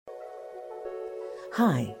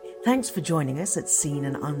Hi, thanks for joining us at Seen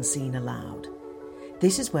and Unseen Aloud.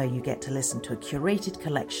 This is where you get to listen to a curated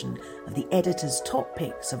collection of the editor's top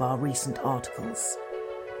picks of our recent articles.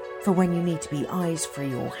 For when you need to be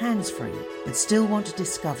eyes-free or hands-free, but still want to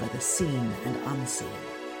discover the seen and unseen.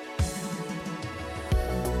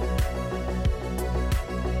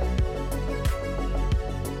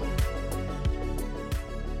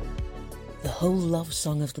 The Whole Love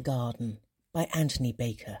Song of the Garden by Anthony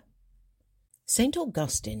Baker. St.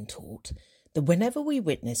 Augustine taught that whenever we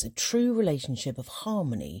witness a true relationship of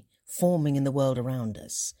harmony forming in the world around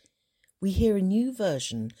us, we hear a new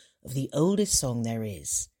version of the oldest song there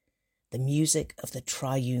is, the music of the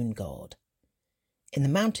triune God. In the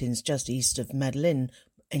mountains just east of Medellin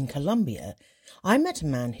in Colombia, I met a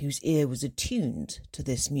man whose ear was attuned to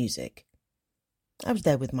this music. I was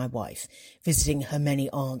there with my wife, visiting her many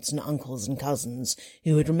aunts and uncles and cousins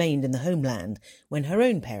who had remained in the homeland when her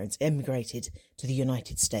own parents emigrated to the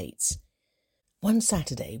United States. One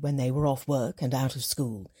Saturday, when they were off work and out of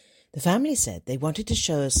school, the family said they wanted to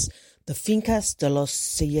show us the fincas de los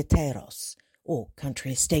silleteros, or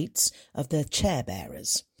country estates of the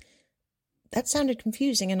chair-bearers. That sounded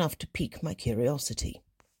confusing enough to pique my curiosity.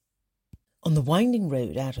 On the winding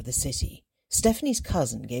road out of the city, Stephanie's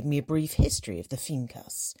cousin gave me a brief history of the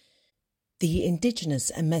fincas. The indigenous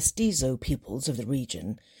and mestizo peoples of the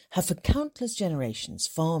region have for countless generations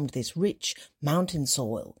farmed this rich mountain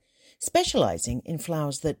soil, specialising in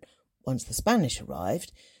flowers that, once the Spanish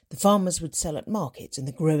arrived, the farmers would sell at markets in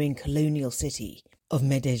the growing colonial city of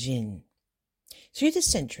Medellin. Through the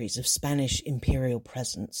centuries of Spanish imperial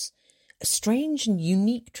presence, a strange and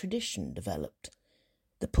unique tradition developed.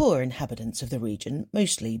 The poor inhabitants of the region,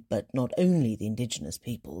 mostly but not only the indigenous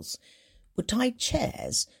peoples, would tie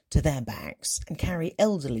chairs to their backs and carry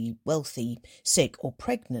elderly, wealthy, sick or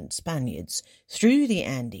pregnant Spaniards through the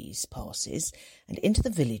Andes passes and into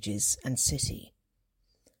the villages and city.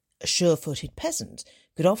 A sure-footed peasant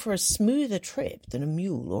could offer a smoother trip than a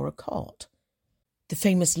mule or a cart. The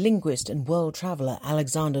famous linguist and world traveller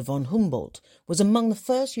Alexander von Humboldt was among the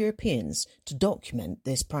first Europeans to document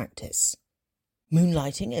this practice.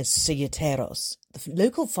 Moonlighting as silleteros, the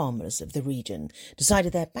local farmers of the region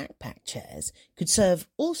decided their backpack chairs could serve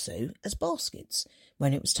also as baskets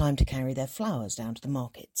when it was time to carry their flowers down to the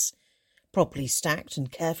markets. Properly stacked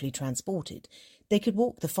and carefully transported, they could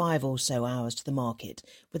walk the 5 or so hours to the market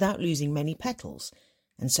without losing many petals,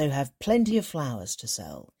 and so have plenty of flowers to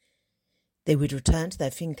sell. They would return to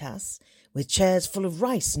their fincas with chairs full of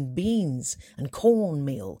rice and beans and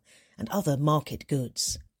cornmeal and other market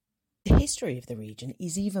goods. The history of the region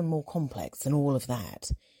is even more complex than all of that,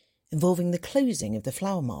 involving the closing of the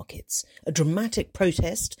flower markets, a dramatic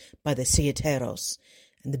protest by the silleteros,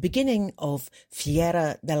 and the beginning of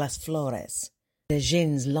Fiera de las Flores,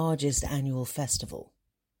 Medellin's largest annual festival.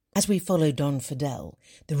 As we follow Don Fidel,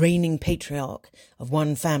 the reigning patriarch of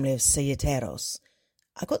one family of silleteros,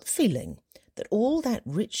 I got the feeling that all that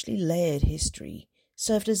richly layered history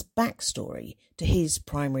served as backstory to his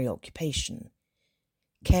primary occupation,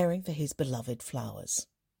 caring for his beloved flowers.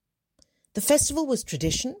 The festival was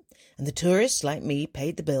tradition, and the tourists like me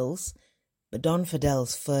paid the bills, but Don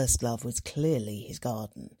Fidel's first love was clearly his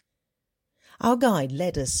garden. Our guide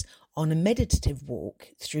led us on a meditative walk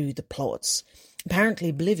through the plots, apparently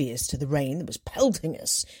oblivious to the rain that was pelting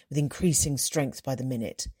us with increasing strength by the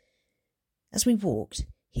minute. As we walked,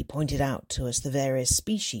 he pointed out to us the various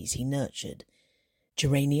species he nurtured: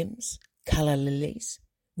 geraniums, calla lilies,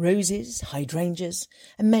 roses, hydrangeas,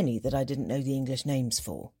 and many that I didn't know the English names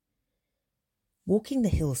for. Walking the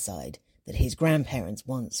hillside that his grandparents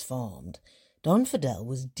once farmed, Don Fidel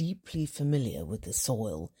was deeply familiar with the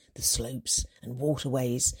soil, the slopes and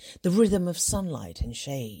waterways, the rhythm of sunlight and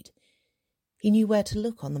shade. He knew where to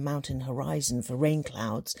look on the mountain horizon for rain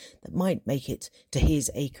clouds that might make it to his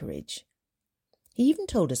acreage. He even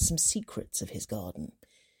told us some secrets of his garden.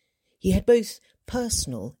 He had both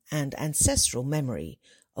personal and ancestral memory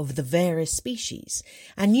of the various species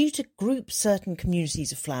and knew to group certain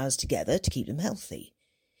communities of flowers together to keep them healthy.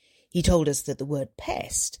 He told us that the word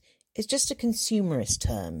pest is just a consumerist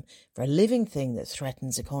term for a living thing that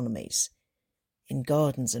threatens economies. In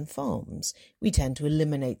gardens and farms, we tend to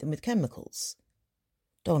eliminate them with chemicals.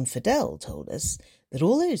 Don Fidel told us that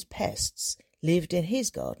all those pests lived in his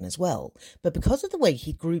garden as well, but because of the way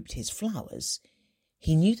he grouped his flowers,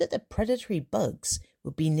 he knew that the predatory bugs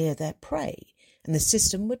would be near their prey, and the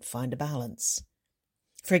system would find a balance.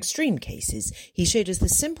 For extreme cases, he showed us the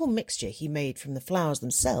simple mixture he made from the flowers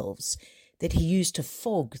themselves that he used to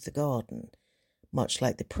fog the garden, much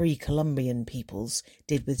like the pre-Columbian peoples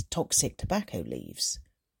did with toxic tobacco leaves.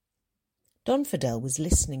 Don Fidel was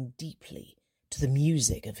listening deeply, to the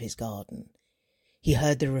music of his garden. He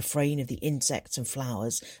heard the refrain of the insects and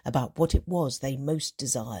flowers about what it was they most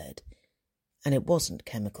desired, and it wasn't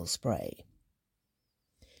chemical spray.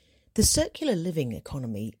 The circular living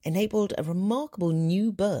economy enabled a remarkable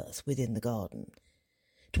new birth within the garden.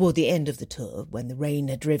 Toward the end of the tour, when the rain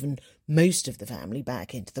had driven most of the family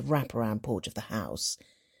back into the wraparound porch of the house,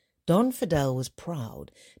 Don Fidel was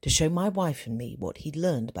proud to show my wife and me what he'd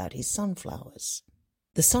learned about his sunflowers.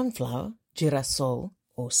 The sunflower, girasol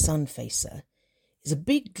or sunfacer, is a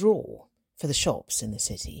big draw for the shops in the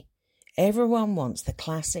city. Everyone wants the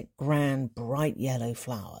classic, grand, bright yellow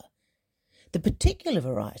flower. The particular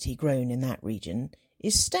variety grown in that region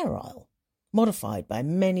is sterile, modified by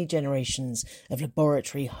many generations of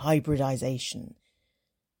laboratory hybridization.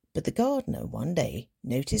 But the gardener one day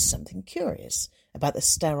noticed something curious about the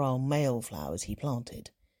sterile male flowers he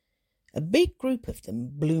planted. A big group of them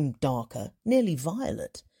bloomed darker, nearly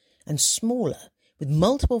violet, and smaller, with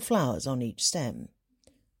multiple flowers on each stem.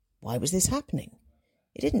 Why was this happening?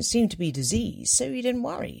 It didn't seem to be disease, so he didn't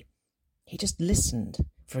worry. He just listened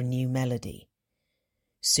for a new melody.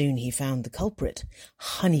 Soon he found the culprit,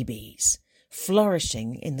 honeybees,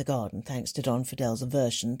 flourishing in the garden thanks to Don Fidel's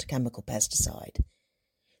aversion to chemical pesticide.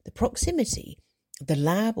 The proximity of the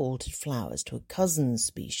lab-altered flowers to a cousin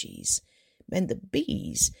species meant that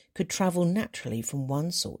bees could travel naturally from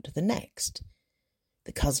one sort to the next.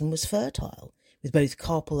 The cousin was fertile, with both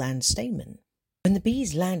carpel and stamen. When the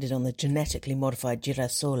bees landed on the genetically modified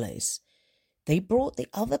girasoles, they brought the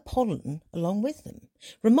other pollen along with them.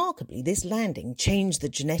 Remarkably, this landing changed the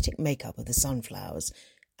genetic makeup of the sunflowers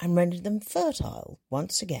and rendered them fertile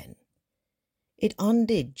once again. It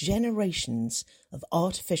undid generations of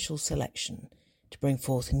artificial selection to bring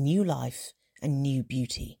forth new life and new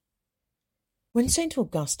beauty. When St.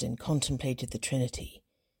 Augustine contemplated the Trinity,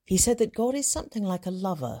 he said that God is something like a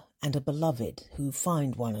lover and a beloved who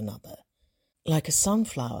find one another, like a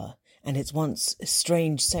sunflower and its once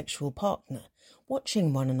estranged sexual partner,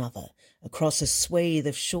 watching one another across a swathe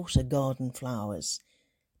of shorter garden flowers.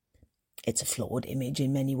 It's a flawed image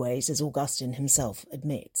in many ways, as Augustine himself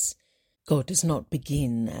admits. God does not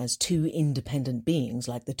begin as two independent beings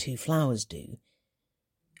like the two flowers do.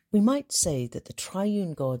 We might say that the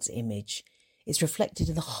triune God's image is reflected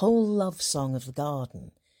in the whole love song of the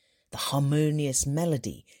garden, the harmonious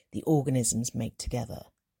melody the organisms make together.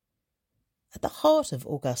 At the heart of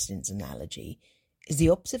Augustine's analogy is the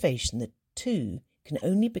observation that two can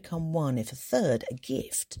only become one if a third, a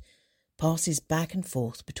gift, passes back and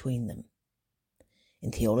forth between them.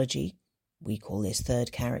 In theology, we call this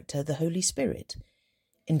third character the Holy Spirit.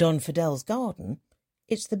 In Don Fidel's garden,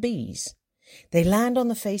 it's the bees. They land on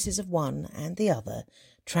the faces of one and the other,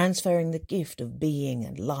 transferring the gift of being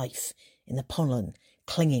and life in the pollen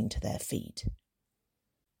clinging to their feet.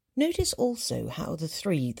 Notice also how the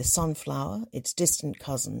three, the sunflower, its distant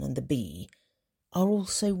cousin, and the bee, are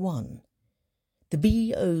also one. The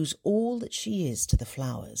bee owes all that she is to the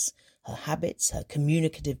flowers, her habits, her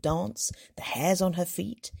communicative dance, the hairs on her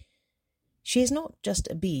feet. She is not just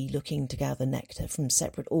a bee looking to gather nectar from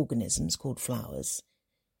separate organisms called flowers.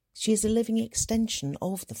 She is a living extension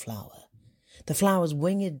of the flower's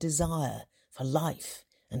winged desire for life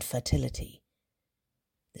and fertility.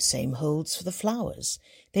 The same holds for the flowers.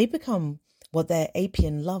 They become what their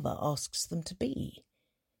apian lover asks them to be,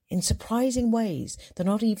 in surprising ways that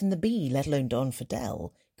not even the bee, let alone Don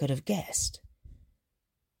Fidel, could have guessed.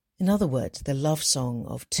 In other words, the love song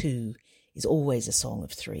of two is always a song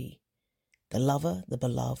of three. The lover, the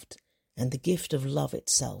beloved, and the gift of love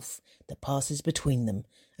itself that passes between them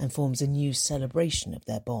and forms a new celebration of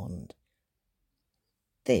their bond.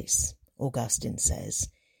 This, Augustine says,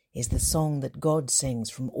 is the song that God sings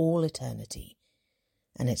from all eternity,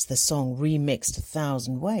 and it's the song remixed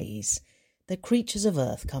 1,000 ways that creatures of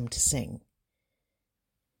earth come to sing.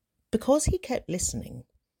 Because he kept listening,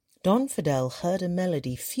 Don Fidel heard a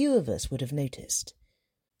melody few of us would have noticed.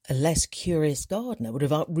 A less curious gardener would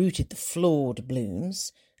have uprooted the flawed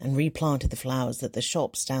blooms and replanted the flowers that the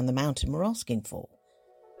shops down the mountain were asking for.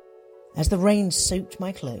 As the rain soaked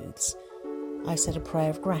my clothes, I said a prayer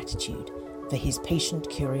of gratitude for his patient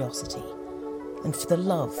curiosity and for the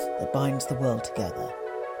love that binds the world together,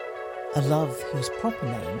 a love whose proper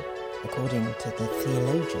name, according to the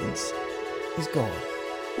theologians, is God.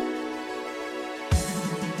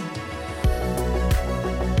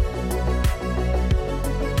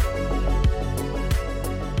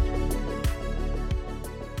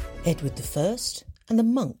 Edward I and the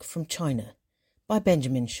Monk from China by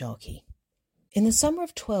Benjamin Sharkey. In the summer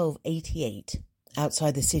of 1288,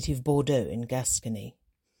 outside the city of Bordeaux in Gascony,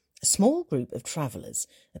 a small group of travellers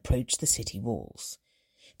approached the city walls.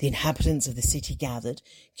 The inhabitants of the city gathered,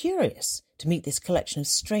 curious to meet this collection of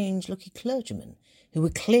strange-looking clergymen who were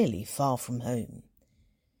clearly far from home.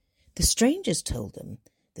 The strangers told them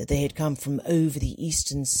that they had come from over the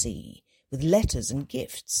eastern sea with letters and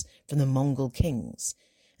gifts from the Mongol kings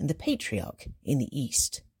and the patriarch in the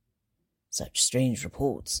east. Such strange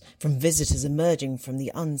reports from visitors emerging from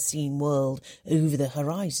the unseen world over the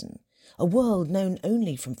horizon, a world known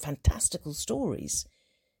only from fantastical stories,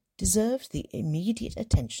 deserved the immediate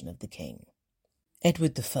attention of the king.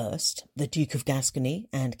 Edward I, the Duke of Gascony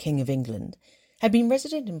and King of England, had been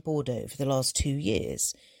resident in Bordeaux for the last 2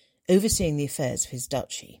 years, overseeing the affairs of his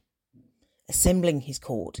duchy. Assembling his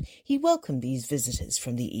court, he welcomed these visitors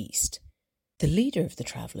from the east. The leader of the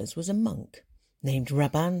travellers was a monk named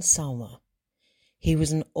Rabban Salma. He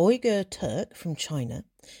was an Uyghur Turk from China,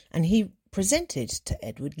 and he presented to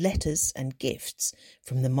Edward letters and gifts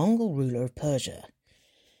from the Mongol ruler of Persia,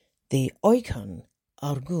 the Oikan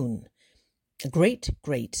Argun, a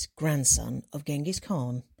great-great-grandson of Genghis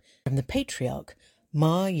Khan, from the patriarch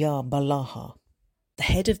Balaha, the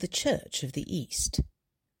head of the Church of the East.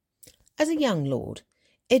 As a young lord,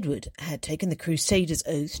 Edward had taken the Crusaders'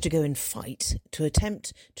 oath to go and fight to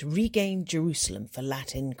attempt to regain Jerusalem for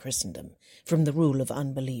Latin Christendom from the rule of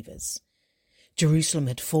unbelievers. Jerusalem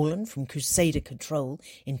had fallen from Crusader control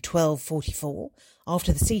in 1244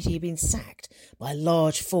 after the city had been sacked by a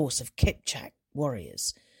large force of Kipchak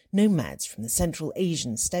warriors, nomads from the Central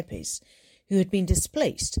Asian steppes, who had been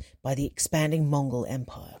displaced by the expanding Mongol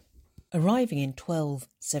Empire. Arriving in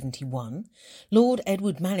 1271, Lord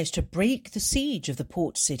Edward managed to break the siege of the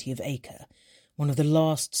port city of Acre, one of the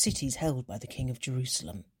last cities held by the King of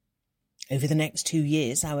Jerusalem. Over the next 2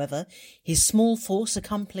 years, however, his small force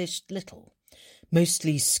accomplished little,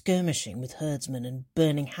 mostly skirmishing with herdsmen and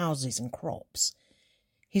burning houses and crops.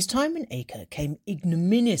 His time in Acre came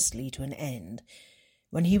ignominiously to an end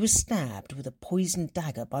when he was stabbed with a poisoned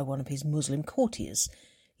dagger by one of his Muslim courtiers,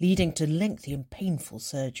 leading to lengthy and painful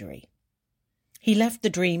surgery. He left the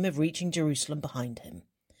dream of reaching Jerusalem behind him.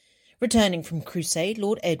 Returning from crusade,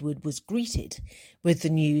 Lord Edward was greeted with the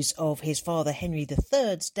news of his father Henry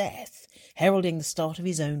III's death, heralding the start of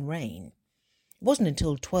his own reign. It wasn't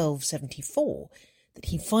until 1274 that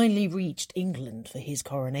he finally reached England for his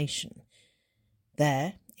coronation.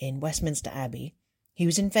 There, in Westminster Abbey, he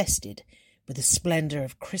was invested with the splendour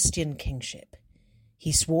of Christian kingship.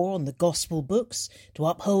 He swore on the gospel books to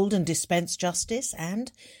uphold and dispense justice,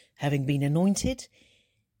 and, having been anointed,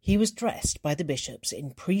 he was dressed by the bishops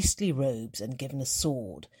in priestly robes and given a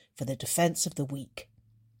sword for the defence of the weak,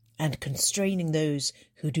 and constraining those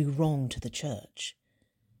who do wrong to the church.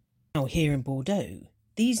 Now here in Bordeaux,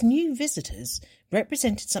 these new visitors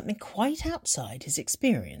represented something quite outside his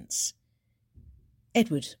experience.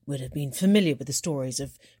 Edward would have been familiar with the stories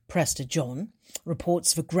of Prester John,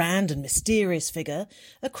 reports of a grand and mysterious figure,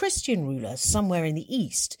 a Christian ruler somewhere in the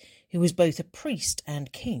east who was both a priest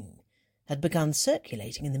and king, had begun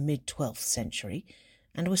circulating in the mid-12th century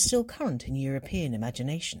and was still current in European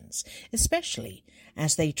imaginations, especially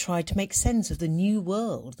as they tried to make sense of the new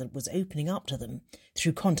world that was opening up to them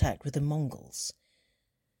through contact with the Mongols.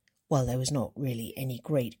 While there was not really any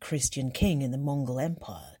great Christian king in the Mongol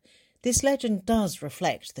Empire, this legend does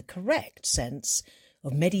reflect the correct sense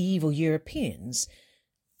of medieval Europeans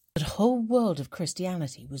that a whole world of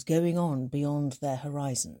Christianity was going on beyond their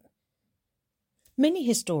horizon. Many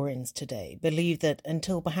historians today believe that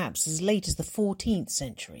until perhaps as late as the 14th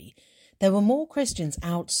century, there were more Christians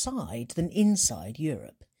outside than inside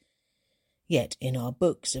Europe. Yet in our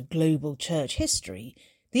books of global church history,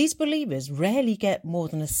 these believers rarely get more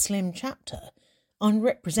than a slim chapter,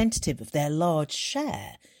 unrepresentative of their large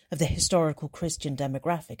share of the historical Christian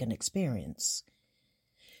demographic and experience.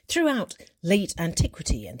 Throughout late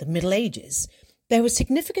antiquity and the Middle Ages, there were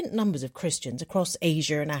significant numbers of Christians across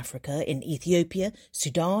Asia and Africa, in Ethiopia,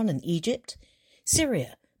 Sudan and Egypt,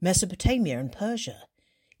 Syria, Mesopotamia and Persia,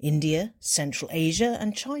 India, Central Asia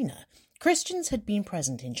and China. Christians had been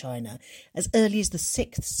present in China as early as the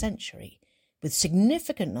 6th century, with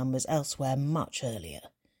significant numbers elsewhere much earlier.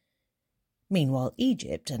 Meanwhile,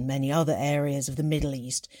 Egypt and many other areas of the Middle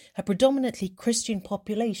East had predominantly Christian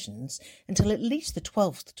populations until at least the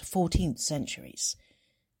 12th to 14th centuries,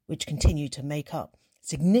 which continued to make up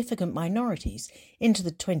significant minorities into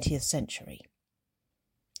the 20th century.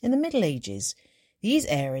 In the Middle Ages, these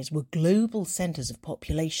areas were global centres of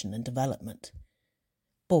population and development.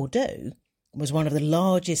 Bordeaux was one of the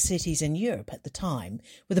largest cities in Europe at the time,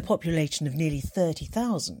 with a population of nearly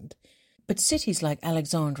 30,000, but cities like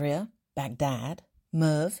Alexandria, Baghdad,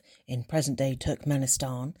 Merv in present-day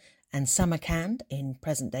Turkmenistan, and Samarkand in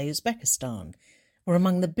present-day Uzbekistan were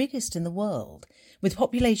among the biggest in the world, with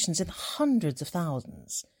populations in hundreds of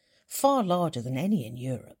thousands, far larger than any in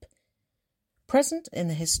Europe. Present in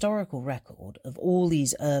the historical record of all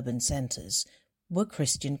these urban centres were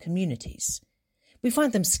Christian communities. We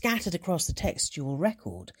find them scattered across the textual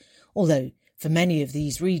record, although for many of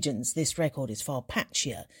these regions this record is far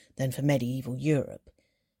patchier than for medieval Europe.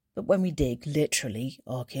 But when we dig literally,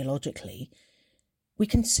 archaeologically, we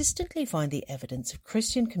consistently find the evidence of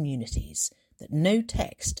Christian communities that no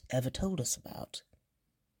text ever told us about.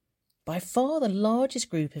 By far the largest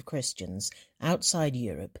group of Christians outside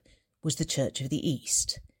Europe was the Church of the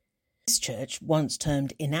East. This church, once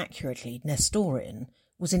termed inaccurately Nestorian,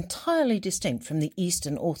 was entirely distinct from the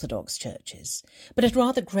Eastern Orthodox churches, but had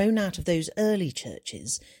rather grown out of those early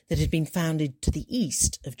churches that had been founded to the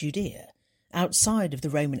east of Judea, outside of the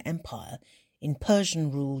Roman Empire, in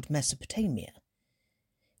Persian-ruled Mesopotamia.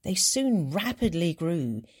 They soon rapidly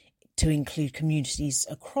grew to include communities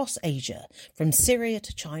across Asia, from Syria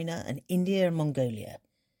to China and India and Mongolia.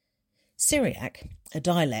 Syriac, a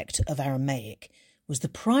dialect of Aramaic, was the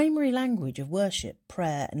primary language of worship,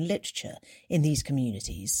 prayer and literature in these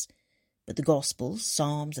communities, but the Gospels,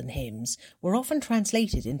 Psalms and hymns were often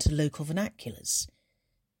translated into local vernaculars.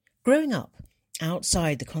 Growing up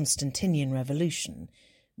outside the Constantinian Revolution,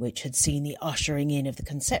 which had seen the ushering in of the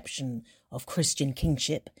conception of Christian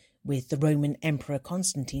kingship with the Roman Emperor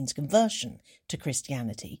Constantine's conversion to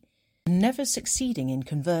Christianity, and never succeeding in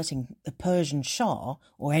converting the Persian Shah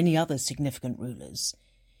or any other significant rulers,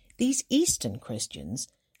 these Eastern Christians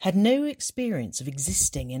had no experience of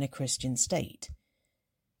existing in a Christian state.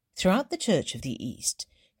 Throughout the Church of the East,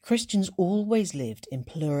 Christians always lived in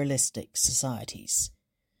pluralistic societies.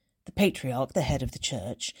 The Patriarch, the head of the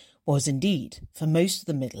Church, was indeed, for most of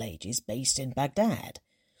the Middle Ages, based in Baghdad,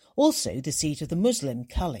 also the seat of the Muslim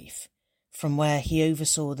Caliph, from where he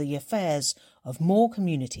oversaw the affairs of more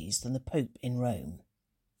communities than the Pope in Rome.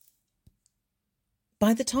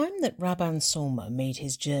 By the time that Rabban Soma made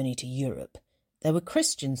his journey to Europe, there were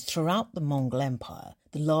Christians throughout the Mongol Empire,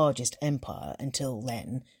 the largest empire until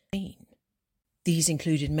then. These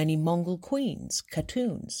included many Mongol queens,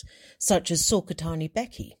 khatuns, such as Sorkatani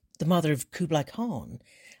Beki, the mother of Kublai Khan,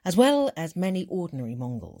 as well as many ordinary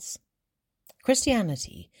Mongols.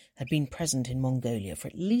 Christianity had been present in Mongolia for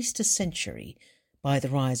at least a century by the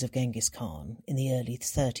rise of Genghis Khan in the early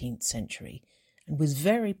 13th century, and was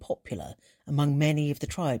very popular among many of the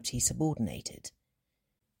tribes he subordinated.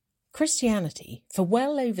 Christianity, for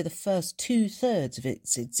well over the first 2/3 of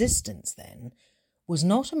its existence then, was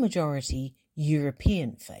not a majority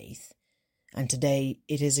European faith, and today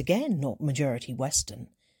it is again not majority Western.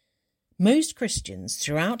 Most Christians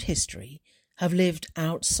throughout history have lived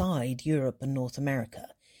outside Europe and North America,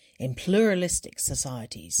 in pluralistic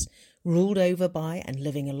societies, ruled over by and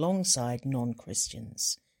living alongside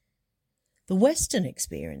non-Christians. The Western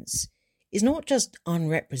experience is not just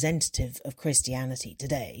unrepresentative of Christianity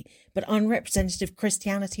today, but unrepresentative of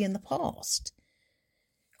Christianity in the past.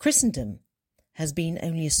 Christendom has been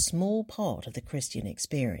only a small part of the Christian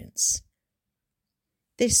experience.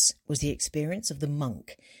 This was the experience of the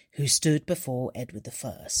monk who stood before Edward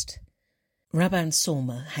I. Rabban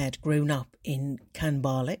Soma had grown up in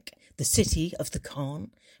Khanbalik, the city of the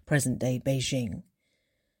Khan, present-day Beijing.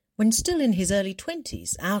 When still in his early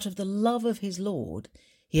 20s, out of the love of his Lord,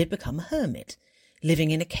 he had become a hermit,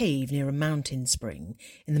 living in a cave near a mountain spring,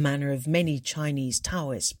 in the manner of many Chinese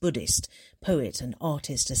Taoist, Buddhist, poet and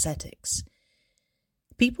artist ascetics.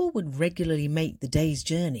 People would regularly make the day's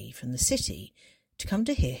journey from the city to come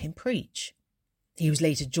to hear him preach. He was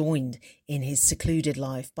later joined in his secluded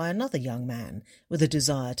life by another young man with a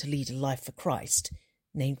desire to lead a life for Christ,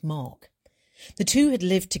 named Mark. The two had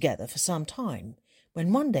lived together for some time,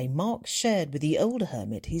 when one day Mark shared with the older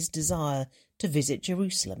hermit his desire to visit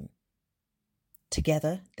Jerusalem.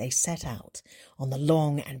 Together they set out on the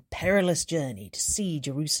long and perilous journey to see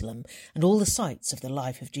Jerusalem and all the sights of the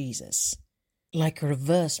life of Jesus. Like a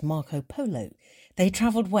reverse Marco Polo, they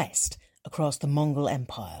travelled west across the Mongol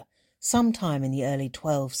Empire, sometime in the early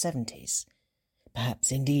 1270s,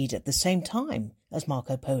 perhaps indeed at the same time as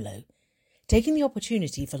Marco Polo, taking the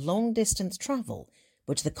opportunity for long-distance travel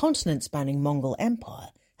which the continent-spanning Mongol Empire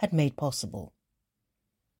had made possible.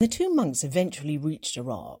 When the two monks eventually reached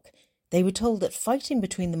Iraq, they were told that fighting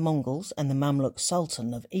between the Mongols and the Mamluk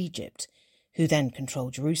Sultan of Egypt, who then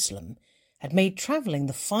controlled Jerusalem, had made travelling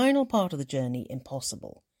the final part of the journey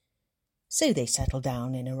impossible. So they settled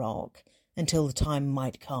down in Iraq until the time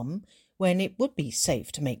might come when it would be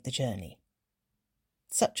safe to make the journey.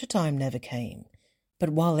 Such a time never came, but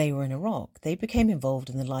while they were in Iraq they became involved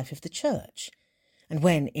in the life of the church, and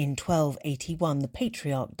when in 1281 the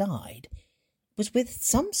Patriarch died, it was with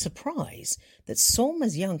some surprise that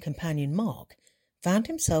Solmer's young companion Mark found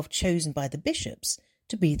himself chosen by the bishops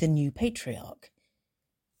to be the new patriarch.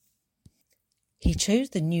 He chose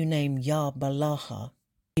the new name Yarbalaha.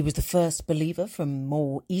 He was the first believer from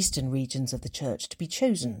more eastern regions of the church to be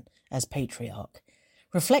chosen as patriarch,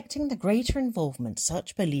 reflecting the greater involvement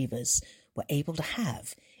such believers were able to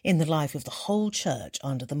have in the life of the whole church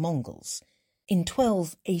under the Mongols. In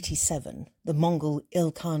 1287, the Mongol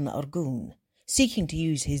Ilkhan Argun, seeking to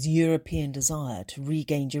use his European desire to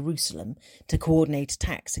regain Jerusalem to coordinate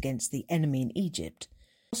attacks against the enemy in Egypt,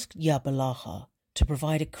 asked Yarbalaha to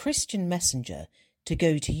provide a Christian messenger to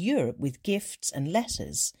go to Europe with gifts and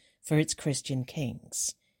letters for its Christian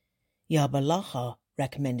kings. Yarbalaha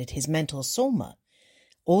recommended his mentor Solmer,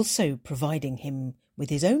 also providing him with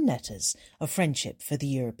his own letters of friendship for the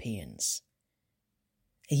Europeans.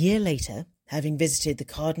 A year later, having visited the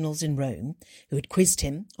cardinals in Rome, who had quizzed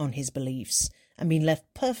him on his beliefs and been left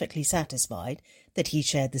perfectly satisfied that he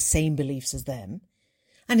shared the same beliefs as them,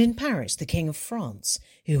 and in Paris the King of France,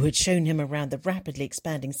 who had shown him around the rapidly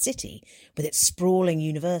expanding city with its sprawling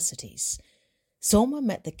universities, Solmer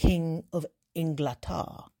met the King of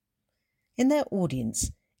Inglaterra. In their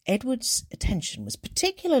audience, Edward's attention was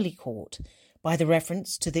particularly caught by the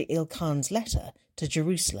reference to the Ilkhan's letter to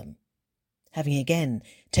Jerusalem, having again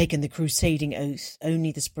taken the crusading oath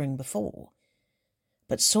only the spring before.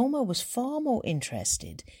 But Solmer was far more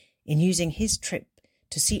interested in using his trip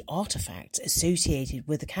to see artefacts associated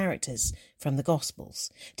with the characters from the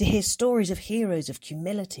Gospels, to hear stories of heroes of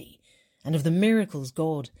humility and of the miracles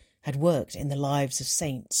God had worked in the lives of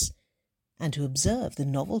saints, and to observe the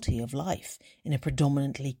novelty of life in a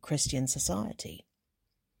predominantly Christian society.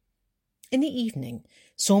 In the evening,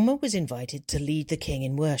 Solmer was invited to lead the king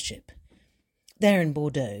in worship. There in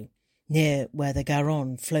Bordeaux, near where the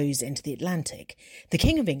Garonne flows into the Atlantic, the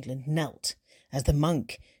King of England knelt as the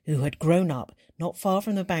monk who had grown up not far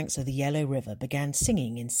from the banks of the Yellow River began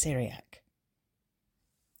singing in Syriac.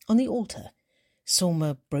 On the altar,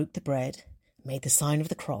 Solmer broke the bread, made the sign of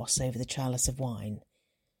the cross over the chalice of wine.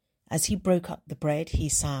 As he broke up the bread, he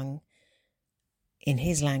sang, in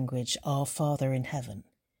his language, Our Father in Heaven.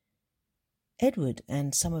 Edward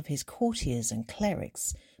and some of his courtiers and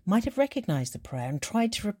clerics might have recognised the prayer and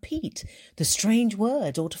tried to repeat the strange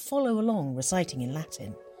words or to follow along reciting in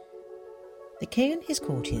Latin. The king and his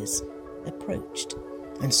courtiers approached,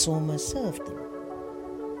 and Solmer served them.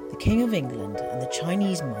 The King of England and the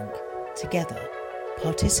Chinese monk together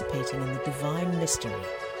participating in the divine mystery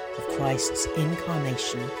of Christ's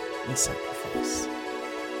incarnation and sacrifice.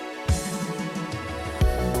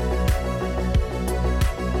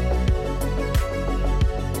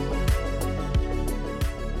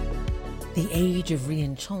 The Age of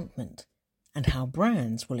Re-enchantment and How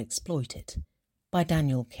Brands Will Exploit It by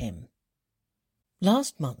Daniel Kim.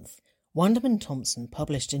 Last month, Wunderman Thompson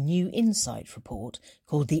published a new insight report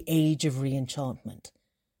called The Age of Re-enchantment.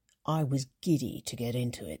 I was giddy to get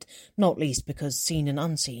into it, not least because Seen and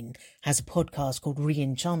Unseen has a podcast called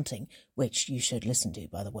Re-enchanting, which you should listen to,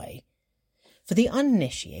 by the way. For the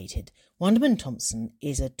uninitiated, Wunderman Thompson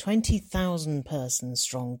is a 20,000-person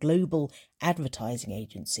strong global advertising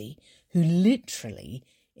agency who literally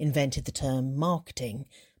invented the term marketing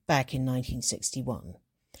back in 1961.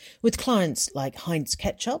 With clients like Heinz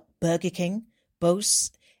Ketchup, Burger King,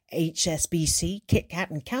 Bose, HSBC, Kit Kat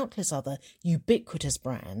and countless other ubiquitous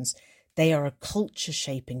brands, they are a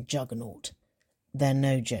culture-shaping juggernaut. They're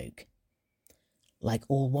no joke. Like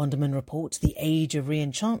all Wunderman reports, The Age of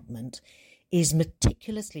Re-enchantment is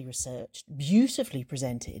meticulously researched, beautifully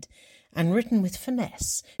presented, and written with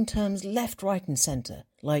finesse in terms left, right and centre,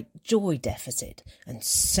 like joy deficit and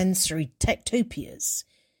sensory tektopias.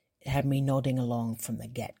 It had me nodding along from the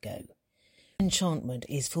get-go. Enchantment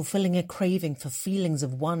is fulfilling a craving for feelings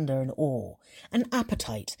of wonder and awe, an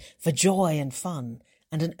appetite for joy and fun,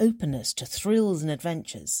 and an openness to thrills and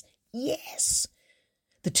adventures. Yes!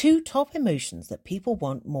 The two top emotions that people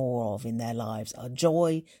want more of in their lives are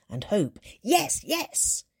joy and hope. Yes,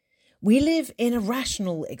 yes! We live in a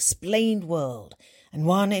rational, explained world, and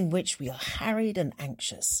one in which we are harried and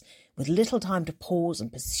anxious, with little time to pause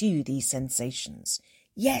and pursue these sensations.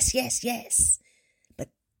 Yes, yes, yes! But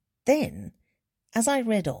then, as I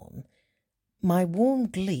read on, my warm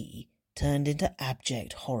glee turned into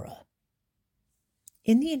abject horror.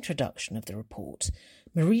 In the introduction of the report,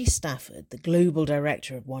 Marie Stafford, the global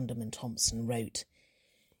director of Wunderman Thompson, wrote,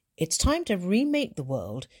 "It's time to remake the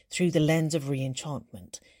world through the lens of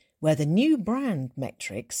re-enchantment, where the new brand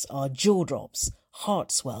metrics are jaw drops,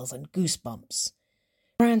 heart swells and goosebumps.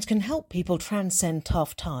 Brands can help people transcend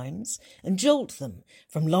tough times and jolt them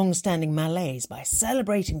from long-standing malaise by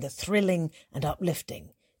celebrating the thrilling and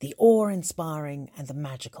uplifting, the awe-inspiring and the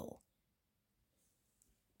magical.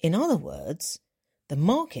 In other words, the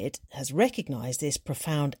market has recognised this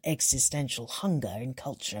profound existential hunger in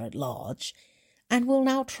culture at large and will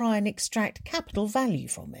now try and extract capital value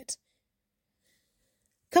from it.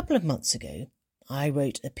 A couple of months ago, I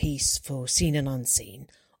wrote a piece for Seen and Unseen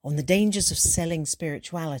on the dangers of selling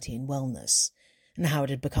spirituality and wellness and how it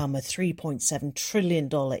had become a $3.7 trillion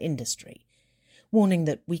industry, warning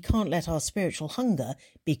that we can't let our spiritual hunger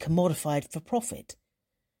be commodified for profit.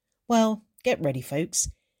 Well, get ready, folks.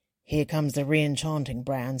 Here comes the re-enchanting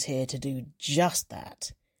brands here to do just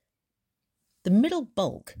that. The middle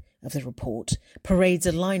bulk of the report parades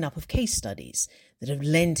a lineup of case studies that have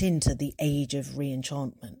lent into the age of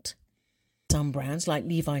re-enchantment. Some brands, like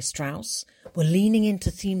Levi Strauss, were leaning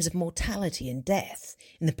into themes of mortality and death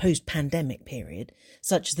in the post-pandemic period,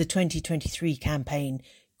 such as the 2023 campaign,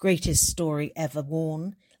 Greatest Story Ever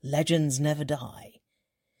Worn, Legends Never Die.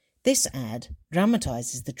 This ad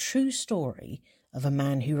dramatises the true story of a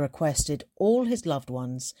man who requested all his loved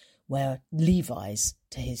ones wear Levi's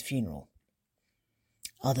to his funeral.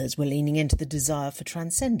 Others were leaning into the desire for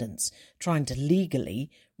transcendence, trying to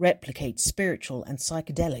legally replicate spiritual and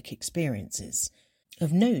psychedelic experiences.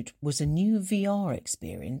 Of note was a new VR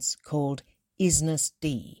experience called Isness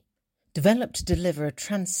D, developed to deliver a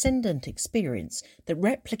transcendent experience that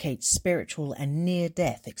replicates spiritual and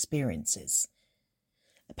near-death experiences.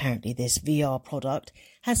 Apparently this VR product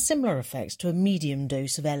has similar effects to a medium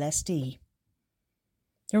dose of LSD.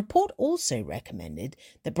 The report also recommended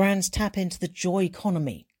that brands tap into the joy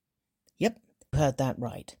economy. Yep, you heard that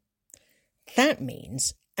right. That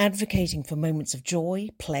means advocating for moments of joy,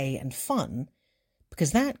 play and fun,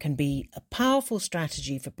 because that can be a powerful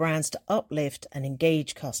strategy for brands to uplift and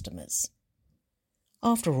engage customers.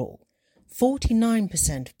 After all,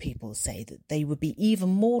 49% of people say that they would be even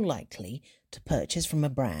more likely to purchase from a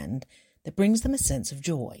brand that brings them a sense of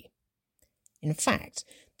joy. In fact,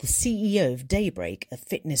 the CEO of Daybreak, a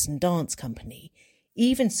fitness and dance company,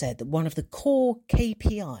 even said that one of the core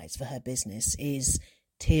KPIs for her business is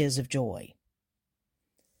tears of joy.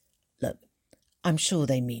 Look, I'm sure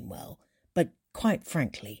they mean well, but quite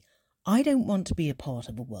frankly, I don't want to be a part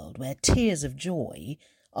of a world where tears of joy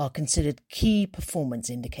are considered key performance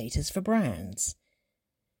indicators for brands.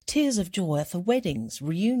 Tears of joy are for weddings,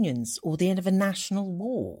 reunions, or the end of a national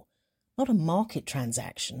war, not a market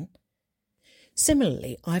transaction.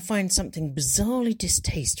 Similarly, I find something bizarrely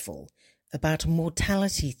distasteful about a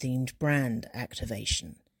mortality-themed brand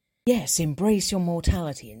activation. Yes, embrace your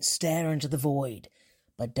mortality and stare into the void,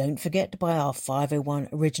 but don't forget to buy our 501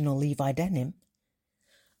 original Levi denim.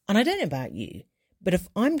 And I don't know about you, but if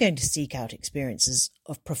I'm going to seek out experiences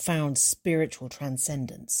of profound spiritual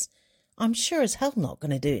transcendence, I'm sure as hell not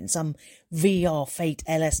going to do it in some VR fate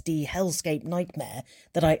LSD hellscape nightmare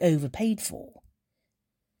that I overpaid for.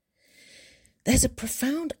 There's a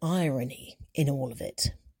profound irony in all of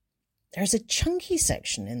it. There's a chunky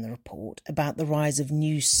section in the report about the rise of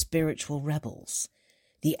new spiritual rebels,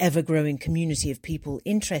 the ever-growing community of people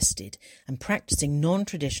interested and practicing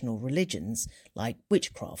non-traditional religions like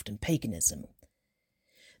witchcraft and paganism.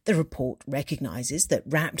 The report recognises that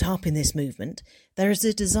wrapped up in this movement, there is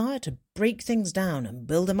a desire to break things down and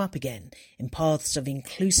build them up again in paths of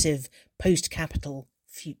inclusive post-capital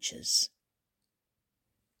futures.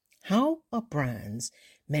 How are brands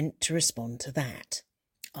meant to respond to that?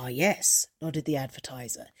 Ah, yes, nodded the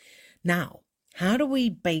advertiser. Now, how do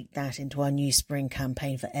we bake that into our new spring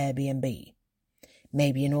campaign for Airbnb?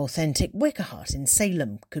 Maybe an authentic wicker hut in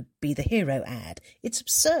Salem could be the hero ad. It's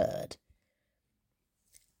absurd.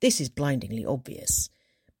 This is blindingly obvious,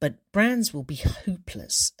 but brands will be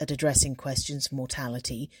hopeless at addressing questions of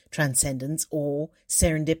mortality, transcendence, awe,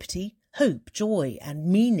 serendipity, hope, joy, and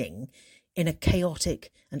meaning in a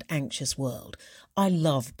chaotic and anxious world. I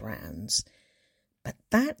love brands, but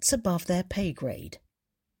that's above their pay grade.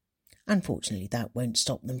 Unfortunately, that won't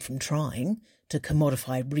stop them from trying to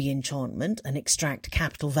commodify re-enchantment and extract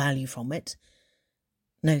capital value from it.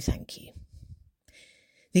 No, thank you.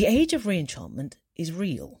 The age of re-enchantment is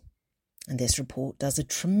real, and this report does a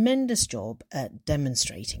tremendous job at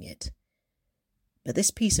demonstrating it. But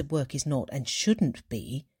this piece of work is not and shouldn't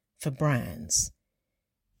be for brands.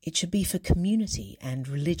 It should be for community and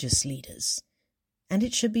religious leaders, and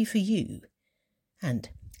it should be for you. And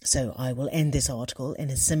so I will end this article in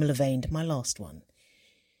a similar vein to my last one.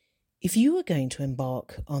 If you are going to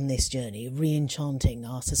embark on this journey of re-enchanting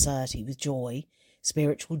our society with joy,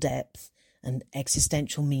 spiritual depth, and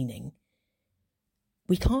existential meaning,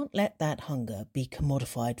 We can't let that hunger be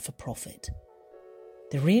commodified for profit.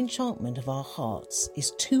 The re-enchantment of our hearts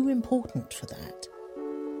is too important for that.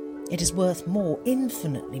 It is worth more,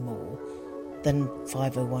 infinitely more, than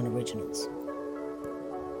 501 originals.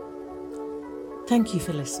 Thank you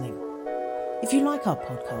for listening. If you like our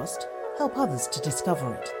podcast, help others to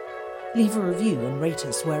discover it. Leave a review and rate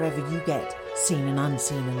us wherever you get Seen and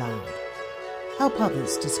Unseen Aloud. Help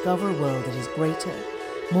others discover a world that is greater,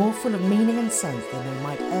 more full of meaning and sense than they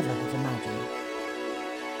might ever have imagined.